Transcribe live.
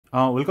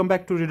Welcome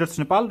back to readers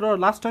Nepal. र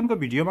last टाइमको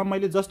भिडियोमा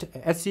मैले just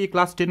SC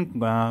class 10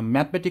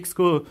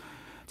 म्याथमेटिक्सको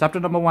chapter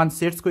number 1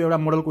 सेट्सको एउटा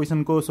मोडल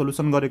क्वेसनको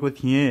सोल्युसन गरेको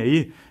थिएँ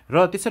है।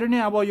 र त्यसरी नै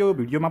अब यो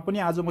भिडियोमा पनि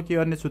आज म के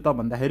गर्नेछु त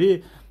भन्दाखेरि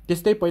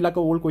त्यस्तै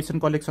पहिलाको ओल्ड क्वेसन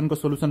कलेक्सनको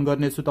सोल्युसन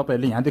गर्नेछु।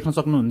 तपाईहरुले यहाँ देख्न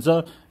सक्नुहुन्छ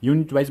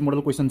युनिट वाइज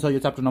मोडल क्वेसन छ, यो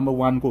च्याप्टर नम्बर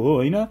 1 को हो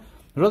हैन।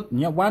 र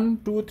यहाँ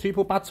 1 2 3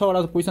 4 5 6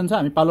 वटा क्वेसन छ,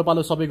 हामी पालो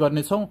पालो सबै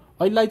गर्नेछौँ।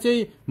 अहिलेलाई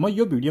चाहिँ म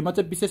यो भिडियोमा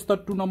चाहिँ विशेष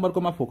त 2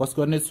 नम्बरकोमा फोकस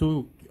गर्नेछु।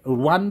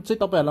 1 चाहिँ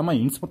तपाईहरुलाई म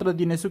हिन्ट्स मात्र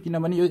दिनेछु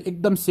किनभने यो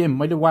एकदम सेम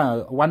मैले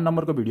 1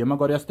 नम्बरको भिडियोमा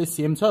गरे जस्तै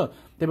सेम छ।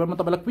 त्यही भएर म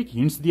तपाईलाई क्विक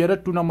हिन्ट्स दिएर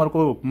 2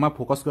 नम्बरकोमा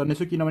फोकस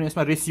गर्नेछु किनभने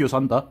यसमा रेशियो छ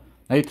नि त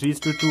है।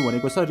 3:2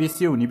 भनेको छ,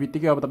 रेशियो हुने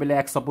बित्तिकै अब तपाईले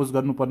x सपोज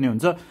गर्नुपर्ने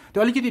हुन्छ।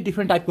 त्यो अलिकति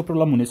डिफरेन्ट टाइपको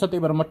प्रब्लम हुनेछ, त्यही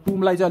भएर म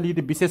 2 लाई चाहिँ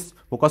अलिकति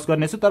विशेष फोकस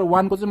गर्नेछु, तर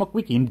 1 को चाहिँ म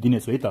क्विक हिन्ट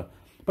दिनेछु है त।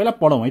 पहिला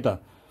पढौँ है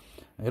त।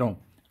 हेरौँ,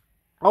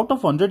 out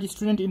of 100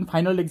 students in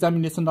final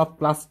examination of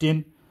class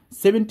 10,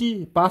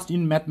 70 passed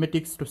in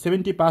mathematics,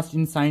 70 passed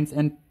in science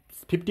and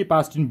 50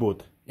 passed in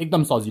both.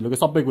 एकदम सजिलो के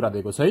सबै कुरा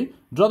दिएको छ है।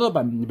 Draw the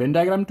Venn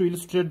diagram to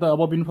illustrate the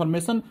above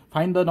information.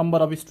 Find the number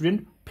of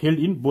students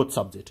failed in both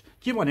subject.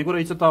 के भनेको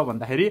रहेछ त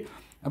भन्दाखेरि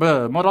अब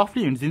म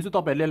रफली हिन्ट्स दिन्छु,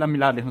 तपाईहरुले यसलाई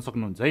मिलाएर लेख्न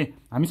सक्नुहुन्छ है।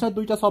 हामीसँग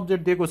दुईटा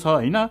सब्जेक्ट दिएको छ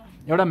हैन,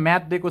 एउटा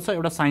म्याथ दिएको छ,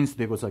 एउटा साइन्स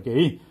दिएको छ के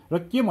है।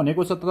 र के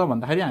भनेको छ त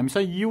भन्दाखेरि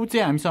हामीसँग यु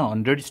चाहिँ हामीसँग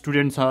 100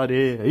 स्टुडेन्ट छ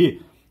रे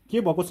है। के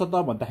भएको छ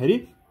त भन्दाखेरि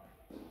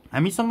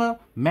हामीसँग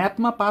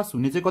म्याथमा पास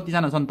हुने चाहिँ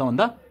कतिजना छन् त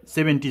भन्दा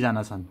 70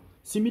 जना छन्।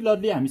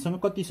 सिमिलरली हामीसँग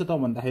कति छ त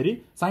भन्दाखेरि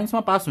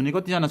साइन्समा पास हुने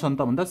कतिजना छन्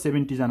त भन्दा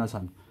 70 जना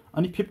छन्।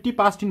 अनि 50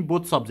 pass in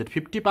both subject,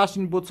 50 pass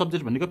in both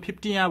subject भनेको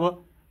 50 यहाँ भयो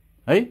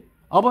है।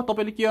 अब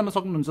तपाईले के गर्न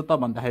सक्नुहुन्छ त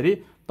भन्दाखेरि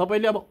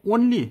तपाईले अब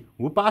only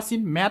who pass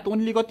in math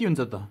only कति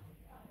हुन्छ त,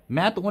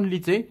 म्याथ ओन्ली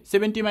चाहिँ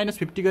 70 -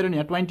 50 गरेर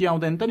यहाँ 20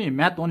 आउँदैन त नि,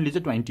 म्याथ ओन्ली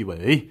चाहिँ 20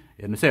 भयो है।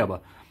 हेर्नुस् है। अब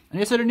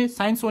अनि यसरी नि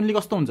साइन्स ओन्ली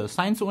कस्तो हुन्छ,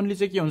 साइन्स ओन्ली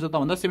चाहिँ के हुन्छ त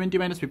भन्दा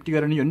 70 - 50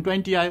 गरेर यो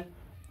 20 आयो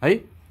है।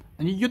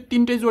 अनि यो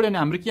तीनटै जोड्यो भने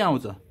हाम्रो के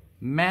आउँछ,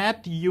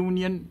 म्याथ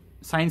युनियन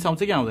साइन्स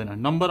आउँछ कि आउँदैन।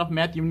 Number of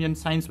math union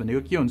science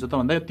भनेको के हुन्छ त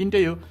भन्दा यो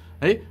तीनटै हो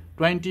है।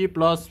 20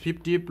 +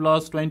 50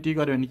 + 20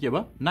 गर्यो भने के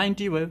भयो,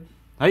 90 भयो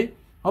है।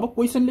 अब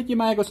क्वेसनले के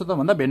मागेको छ त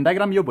भन्दा भेन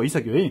डायग्राम यो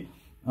भइसक्यो है।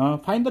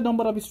 Find the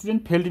number of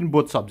student failed in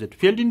both subject.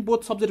 Failed in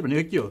both subject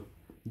भनेको के हो,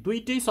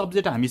 दुईटै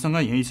सब्जेक्ट हामीसँग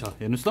यही छ।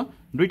 हेर्नुस् त,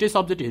 दुईटै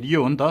सब्जेक्ट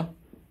हेरियो हो नि त,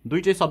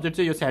 दुईटै सब्जेक्ट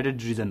चाहिँ यो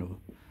स्याडेड रिजन हो।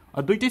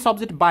 दुईटै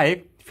सब्जेक्ट बाहेक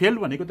फेल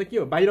भनेको त के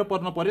हो, बाहिर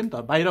पर्न पर्यो नि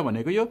त। बाहिर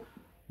भनेको यो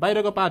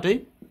बाहिरको पार्ट है।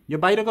 यो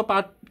बाहिरको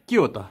पार्ट के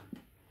हो त,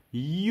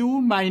 यु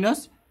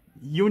माइनस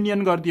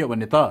युनियन गरिदियो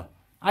भने त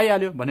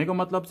आइहाल्यो। भनेको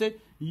मतलब चाहिँ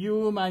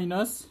you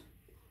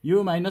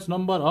minus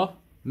number of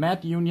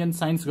math union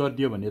science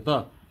गरिदियो भने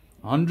त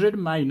 100 -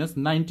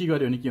 90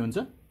 गर्यो भने के हुन्छ,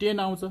 10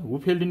 आउँछ। हु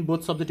फेल्ड इन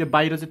बोथ सब्जेक्ट,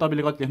 बाहिर चाहिँ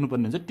तपाईँले कति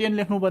लेख्नुपर्ने हुन्छ, 10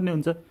 लेख्नुपर्ने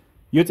हुन्छ।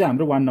 यो चाहिँ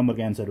हाम्रो 1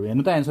 नम्बरको एन्सर हो।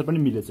 हेर्नु त एन्सर पनि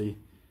मिलेछ है,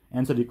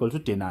 एन्सर इक्वल टु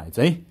 10 आएछ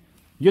है।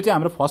 यो चाहिँ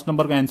हाम्रो फर्स्ट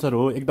नम्बरको एन्सर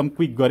हो। एकदम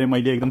क्विक गरेँ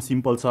मैले, एकदम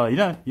सिम्पल छ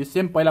हैन। यो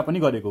सेम पहिला पनि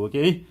गरेको हो कि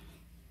है।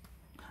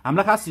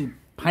 हामीलाई खास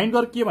फाइन्ड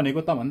गर के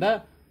भनेको त भन्दा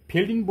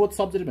फेल्ड इन बोथ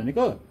सब्जेक्ट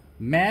भनेको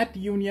म्याथ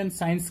युनियन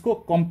साइन्सको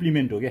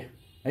कम्प्लिमेन्ट हो क्या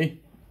है।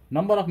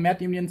 नम्बर अफ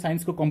म्याथ युनियन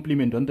साइन्सको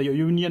कम्प्लिमेन्ट हो नि त। यो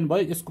युनियन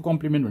भयो, यसको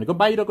कम्प्लिमेन्ट भनेको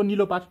बाहिरको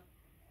निलो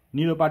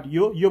पार्ट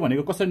यो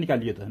भनेको कसरी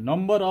निकालियो त,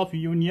 number of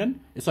union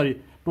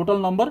total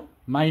number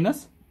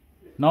minus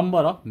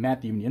number of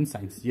math union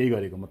science, यही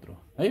गरेको मात्र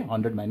है।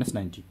 100 -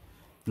 90।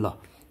 ल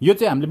यो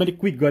चाहिँ हामीले मैले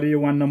क्विक गरेँ यो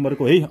 1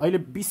 नम्बरको है। अहिले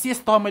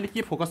विशेष त मैले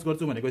के फोकस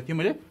गर्छु भनेको थिएँ,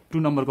 मैले 2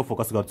 नम्बरको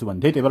फोकस गर्छु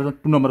भन्थे, त्यही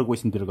भएर 2 नम्बरको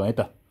क्वेसनतिर गएँ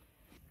त।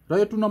 र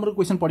यो 2 नम्बरको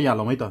क्वेसन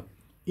पढिहालौँ है त।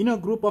 In a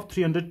group of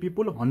 300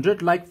 people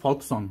 100 like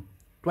folk song,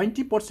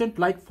 20%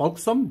 like folk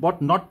song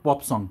but not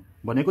pop song.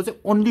 भनेको चाहिँ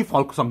ओन्ली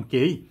फोल्क सङ के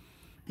है।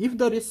 If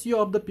the ratio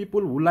of the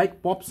people who like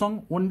pop song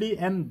only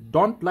and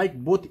don't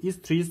like both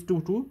is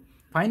 3:2,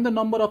 find the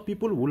number of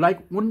people who like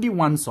only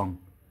 1 song.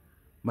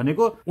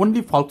 भनेको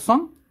only folk song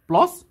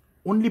plus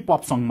only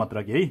pop song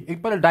मात्र के है।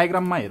 एकपल्ट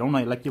डायग्राममा हेरौँ न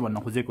यसलाई के भन्न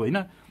खोजेको होइन।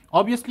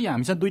 अभियसली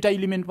हामीसँग दुईटा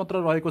इलिमेन्ट मात्र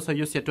रहेको छ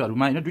यो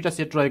सेटहरूमा होइन, दुईटा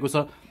सेट रहेको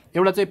छ।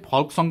 एउटा चाहिँ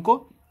फोल्क सङको,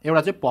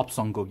 एउटा चाहिँ पप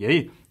सङको के है।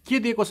 के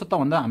दिएको छ त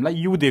भन्दा हामीलाई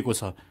यु दिएको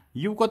छ।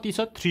 यु कति छ,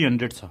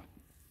 300 छ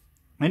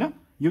हैन।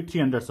 यु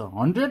 300 छ।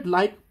 100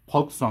 लाइक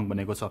फोल्क सङ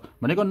भनेको छ,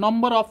 भनेको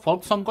नम्बर अफ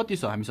फोल्क सङ कति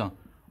छ हामीसँग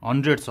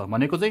 100 छ।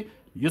 भनेको चाहिँ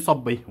यो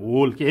सबै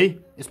होल के है।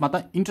 यसमा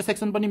त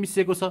इन्टरसेक्सन पनि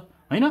मिसिएको छ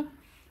हैन।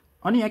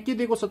 अनि यहाँ के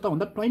दिएको छ त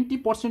भन्दा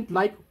 20%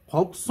 like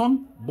folk song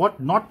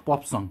but not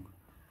pop song.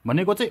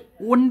 भनेको चाहिँ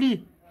only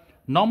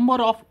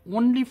number of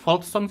only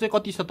folk song चाहिँ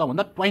कति छ त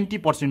भन्दा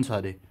 20% छ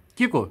अरे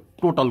के को,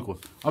 टोटलको।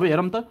 अब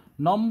हेरौँ त,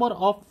 नम्बर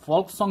अफ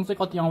फोल्क सङ चाहिँ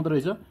कति आउँदो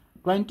रहेछ,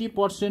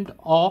 20%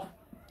 अफ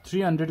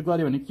 300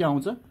 गऱ्यो भने के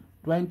आउँछ,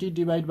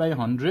 20 /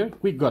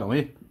 100। क्विक गरौँ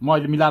है, म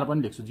अहिले मिलाएर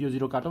पनि लेख्छु।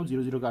 0 काटौँ,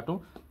 0 काटौँ,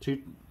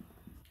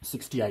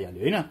 360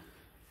 आइहाल्यो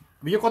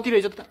होइन। यो कति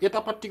रहेछ त,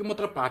 यतापट्टिको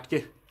मात्र पार्ट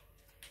के।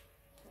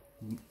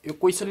 यो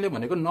क्वेसनले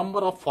भनेको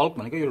नम्बर अफ फोल्क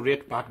भनेको यो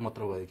रेड पार्ट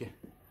मात्र भयो के।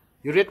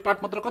 यो रेड पार्ट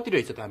मात्र कति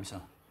रहेछ त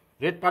हामीसँग,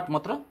 रेड पार्ट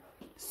मात्र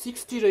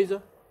 60 रहेछ।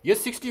 यो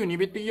 60 हुने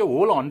बित्तिकै यो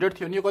होल 100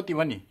 थियो भने यो कति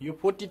भयो नि, यो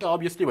 40 त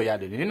अभियसली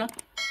भइहाल्यो नि हैन।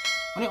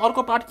 अनि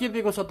अर्को पार्ट के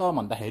दिएको छ त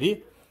भन्दाखेरि,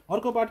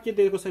 अर्को पार्ट के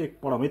दिएको छ एक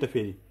पढौँ है त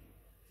फेरि।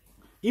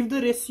 If the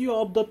ratio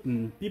of the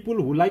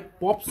people who like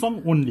pop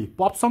song only,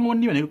 pop song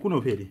only भनेको कुन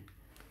हो फेरि?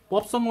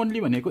 पप सङ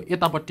ओन्ली भनेको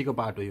यतापट्टिको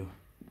पार्ट हो,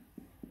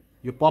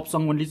 यो पप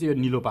सङ ओन्ली चाहिँ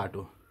यो निलो पार्ट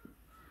हो।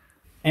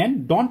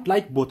 And don't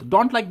like both,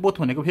 don't like both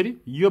भनेको फेरि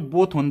यो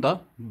बोथ हो नि त,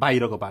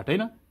 बाहिरको पार्ट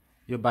होइन,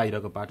 यो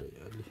बाहिरको पार्ट,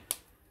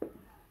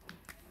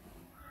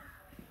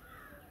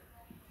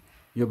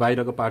 यो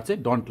बाहिरको पार्ट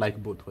चाहिँ डोन्ट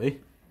लाइक बोथ हो है।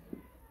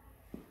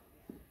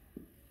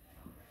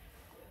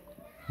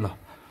 ल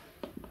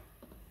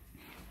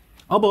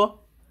अब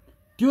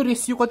त्यो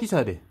रेसियो कति छ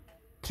अरे?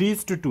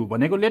 3:2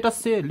 भनेको let us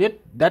say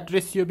let that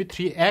ratio be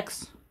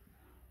 3x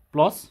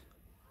plus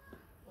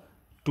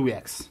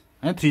 2x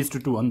हैन,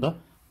 3:2 हो नि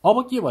त।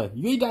 अब के भयो?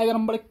 यही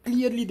डायग्रामबाट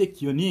क्लियरली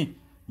देखियो नि,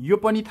 यो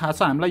पनि थाहा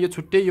छ हामीलाई, यो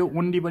छुट्टै, यो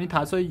ओन्ली पनि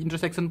थाहा छ,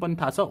 इन्टरसेक्सन पनि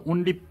थाहा छ,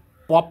 ओन्ली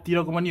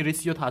पपतिरको पनि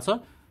रेसियो थाहा छ,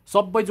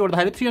 सबै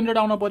जोड्दाखेरि 300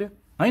 आउन पर्यो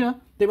हैन।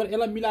 त्यही भएर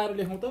यसलाई मिलाएर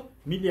लेखौँ त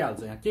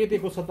मिलिहाल्छ। यहाँ के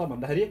दिएको छ त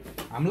भन्दाखेरि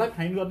हामीलाई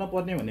फाइन्ड गर्न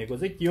पर्ने भनेको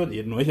चाहिँ के हो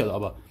हेर्नु है।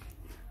 अब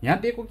यहाँ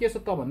दिएको के छ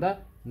त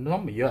भन्दा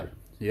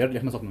हेयर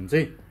लेख्न सक्नुहुन्छ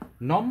है,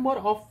 नम्बर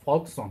अफ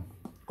फल्क सङ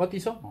कति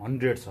छ?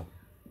 100 छ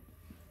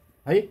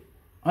है।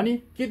 अनि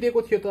के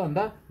दिएको थियो त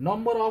भन्दा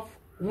number of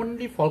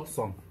only folk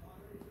song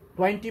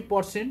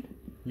 20%,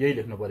 यही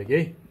लेख्नु पर्यो कि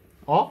है,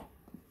 अफ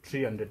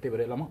 300। त्यही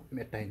भएर यसलाई म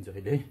मेटाइन्छु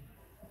अहिले है।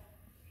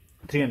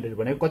 300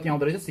 भनेको कति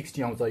आउँदो रहेछ?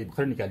 60 आउँछ,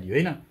 भर्खर निकालियो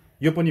होइन।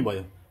 यो पनि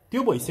भयो।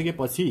 त्यो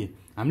भइसकेपछि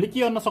हामीले के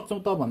गर्न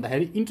सक्छौँ त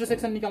भन्दाखेरि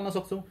इन्टरसेक्सन निकाल्न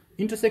सक्छौँ।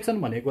 इन्टरसेक्सन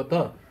भनेको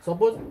त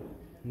suppose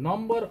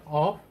number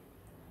of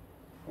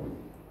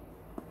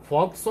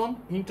folk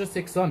song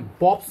intersection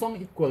pop song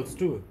equals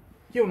to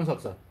के हुन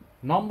सक्छ?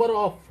 Number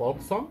of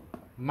folk song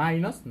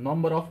minus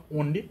number of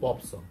only pop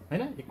song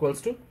हैन,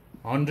 इक्वल्स टु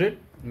 100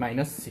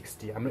 माइनस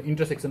 60। हाम्रो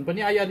इन्टरसेक्सन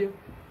पनि आइहाल्यो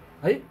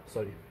है,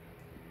 सरी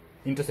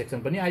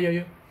इन्टरसेक्सन पनि आइयो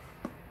यो।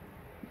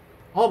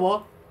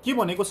 अब के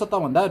भनेको छ त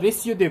भन्दा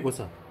रेसियो दिएको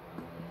छ,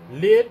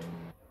 लेट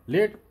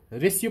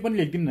रेसियो पनि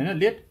लेखिदिउँ हैन,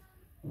 let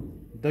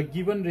the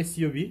given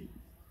ratio be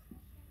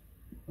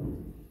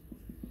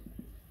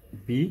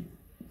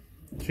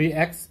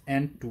 3x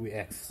and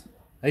 2x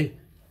है।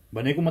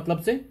 भनेको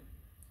मतलब चाहिँ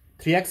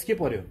 3x के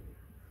पर्यो?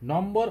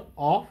 Number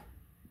of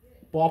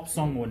pop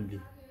song only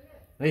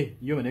है,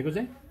 यो भनेको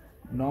चाहिँ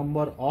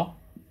number of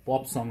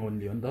pop song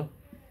only हो नि त,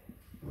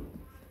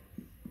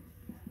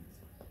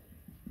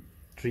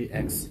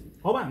 3x।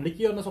 अब हामीले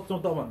के गर्न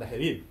सक्छौँ त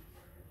भन्दाखेरि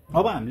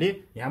अब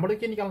हामीले यहाँबाट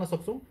के निकाल्न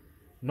सक्छौँ?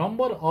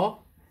 Number of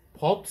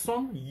folk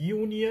song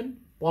union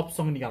pop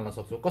song निकाल्न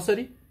सक्छौँ।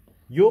 कसरी?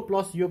 यो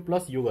प्लस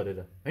यो गरेर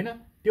हैन।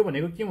 त्यो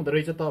भनेको के हुँदो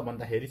रहेछ त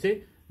भन्दाखेरि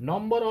चाहिँ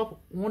number of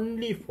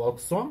only folk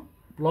song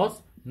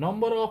plus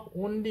number of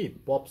only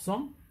pop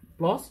song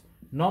plus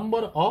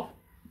number of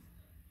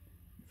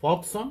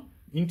folk song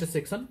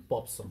intersection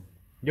pop song,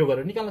 यो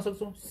गरेर निकाल्न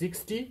सक्छौँ।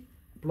 60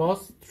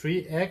 plus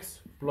 3x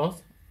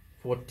plus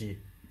 40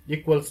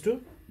 equals to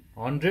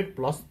 100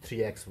 plus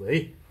 3x भयो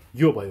है,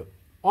 यो भयो।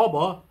 अब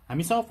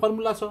हामीसँग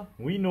फर्मुला छ,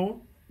 वी नो,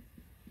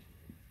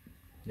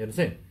 हेर्नुहोस्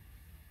है,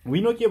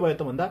 वी नो के भयो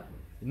त भन्दा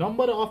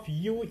number of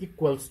you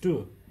equals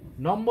to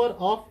number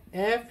of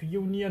F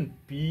union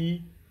P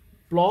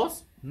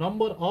plus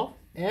number of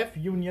F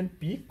union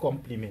P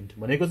complement.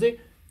 भनेको चाहिँ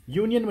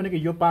युनियन भनेको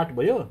यो पार्ट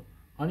भयो,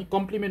 अनि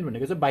कम्प्लिमेन्ट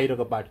भनेको चाहिँ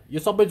बाहिरको पार्ट, यो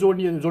सबै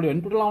जोड्यो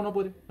भने टोटल आउन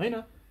पर्यो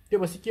हैन। त्यो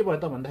पछि के भयो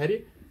त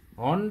भन्दाखेरि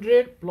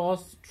 100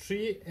 प्लस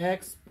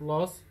 3x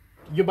प्लस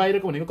यो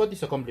बाहिरको भनेको कति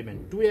छ?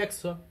 कम्प्लिमेन्ट 2x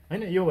छ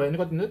हैन। यो भयो भने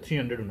कति हुन्छ?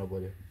 300 हुनु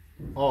पर्यो।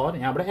 और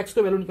यहाँबाट x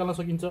को भ्यालु निकाल्न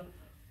सकिन्छ।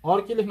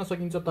 और के लेख्न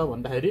सकिन्छ त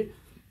भन्दाखेरि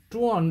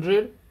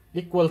 200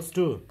 इक्वल्स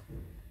टु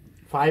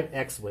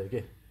 5x भयो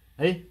के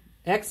है।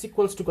 x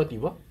इक्वल्स टु कति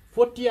भयो?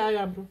 40 आयो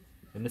हाम्रो।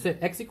 हेर्नुहोस् है,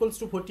 x इक्वल्स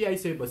टु 40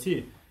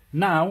 आइसकेपछि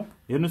नाउ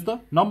हेर्नुहोस् त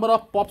नम्बर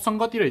अफ पप सङ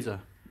कति रहेछ?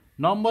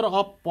 Number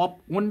of pop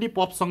only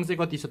pop song चाहिँ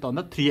कति छ त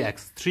भन्दा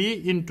 3x,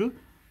 3 इन्टु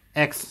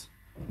x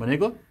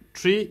भनेको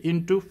 3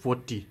 इन्टु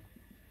 40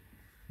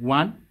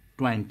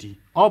 120।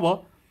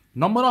 अब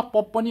नम्बर अफ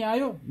पप पनि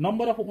आयो,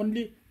 नम्बर अफ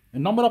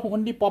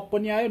ओन्ली पप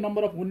पनि आयो,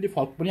 नम्बर अफ ओन्ली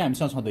फल्क पनि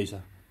हामीसँग छँदैछ।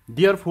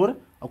 देयरफोर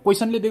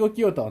क्वेसनले दिएको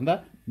के हो त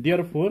भन्दा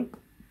therefore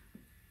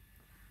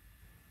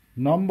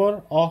number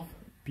of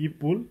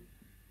people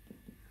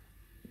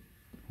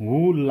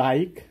who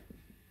like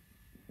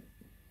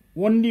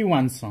only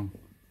one song,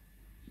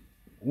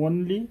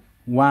 only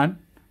one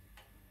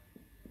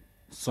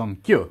song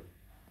के हो?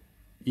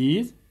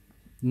 Is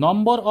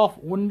number of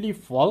only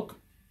folk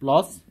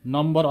plus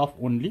number of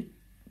only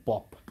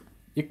pop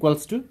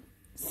equals to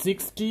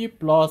 60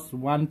 plus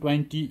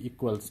 120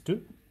 equals to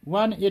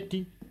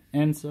 180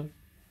 answer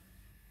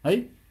है।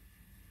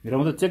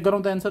 हेरौँ त, चेक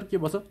गरौँ त एन्सर के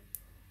बस्छ?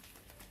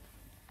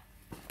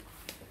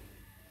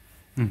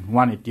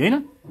 180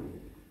 होइन,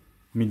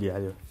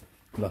 मिलिहाल्यो।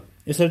 ल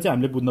यसरी चाहिँ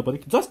हामीले बुझ्नु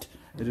पर्यो। जस्ट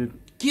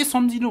के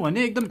सम्झिनु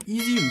भने एकदम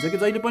इजी हुन्छ कि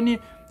जहिले पनि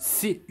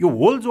यो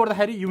होल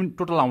जोड्दाखेरि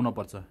टोटल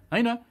आउनुपर्छ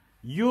होइन।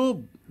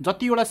 यो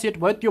जतिवटा सेट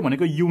भयो त्यो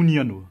भनेको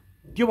युनियन हो,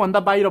 त्योभन्दा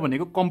बाहिर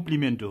भनेको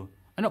कम्प्लिमेन्ट हो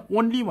होइन।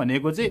 ओन्ली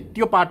भनेको चाहिँ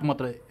त्यो पार्ट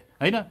मात्र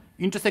होइन,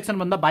 इन्टरसेक्सन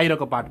भन्दा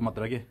बाहिरको पार्ट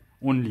मात्र के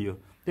ओन्ली हो।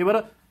 त्यही भएर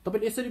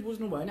तपाईँले यसरी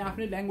बुझ्नु भयो भने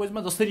आफ्नै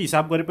ल्याङ्ग्वेजमा जसरी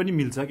हिसाब गरे पनि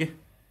मिल्छ के।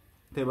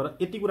 त्यही भएर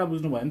यति कुरा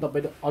बुझ्नु भयो भने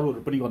तपाईँले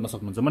अरूहरू पनि गर्न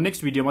सक्नुहुन्छ। म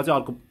नेक्स्ट भिडियोमा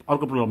चाहिँ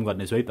अर्को प्रब्लम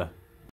गर्नेछु है त।